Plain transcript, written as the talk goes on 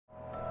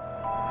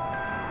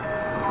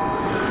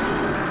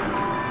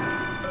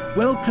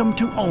Welcome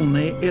to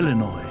Olney,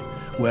 Illinois,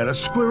 where a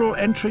squirrel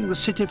entering the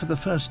city for the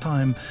first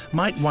time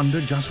might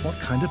wonder just what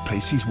kind of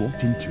place he's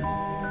walked into.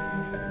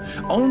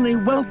 Olney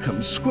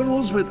welcomes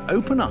squirrels with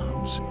open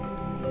arms.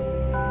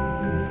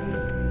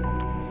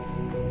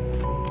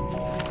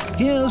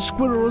 Here,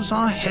 squirrels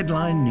are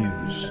headline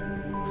news.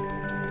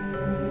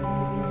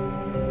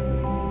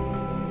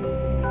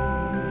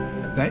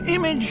 Their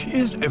image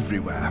is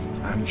everywhere,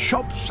 and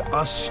shops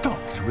are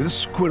stocked with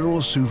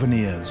squirrel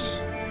souvenirs.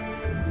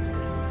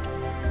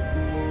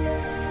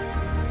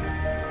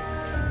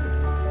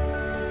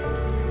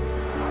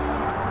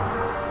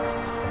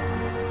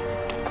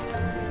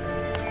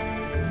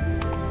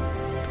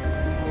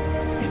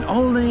 In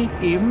Olney,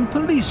 even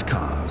police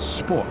cars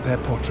sport their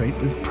portrait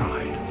with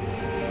pride.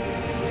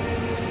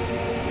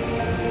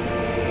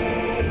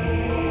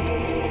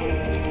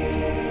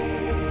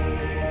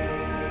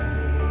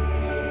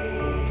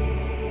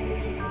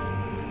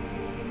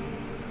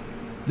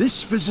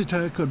 This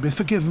visitor could be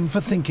forgiven for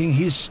thinking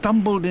he's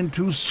stumbled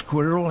into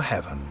squirrel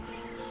heaven.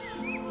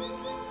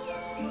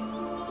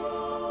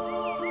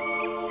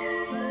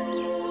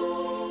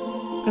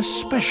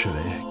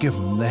 Especially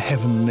given the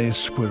heavenly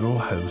squirrel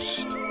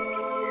host.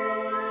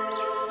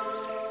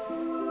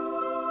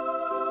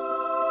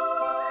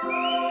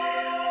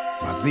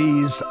 But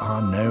these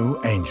are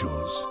no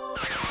angels.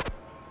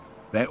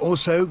 They're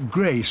also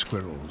grey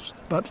squirrels,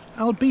 but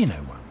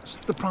albino ones,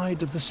 the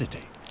pride of the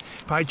city.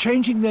 By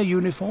changing their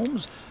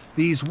uniforms,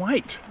 these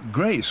white,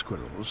 grey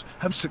squirrels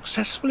have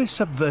successfully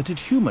subverted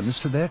humans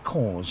to their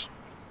cause.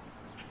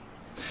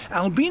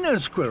 Albino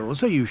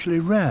squirrels are usually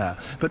rare,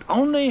 but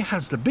Olney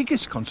has the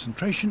biggest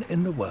concentration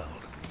in the world.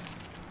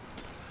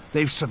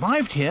 They've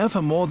survived here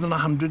for more than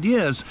 100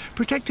 years,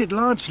 protected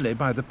largely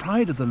by the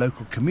pride of the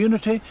local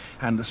community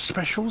and the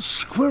special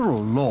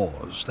squirrel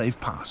laws they've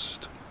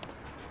passed.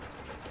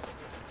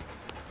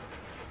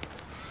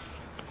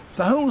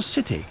 The whole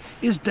city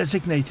is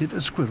designated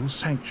a squirrel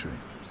sanctuary.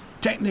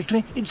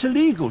 Technically, it's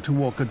illegal to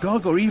walk a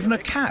dog or even a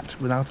cat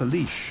without a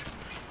leash.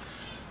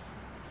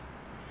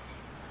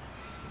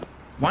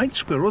 White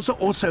squirrels are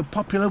also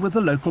popular with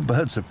the local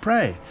birds of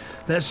prey.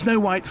 Their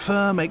snow-white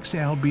fur makes the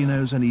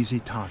albinos an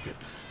easy target.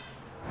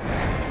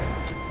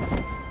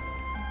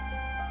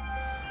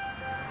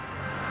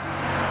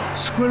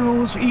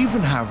 Squirrels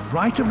even have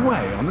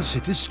right-of-way on the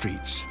city's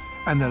streets,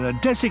 and there are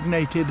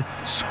designated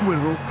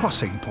squirrel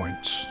crossing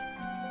points.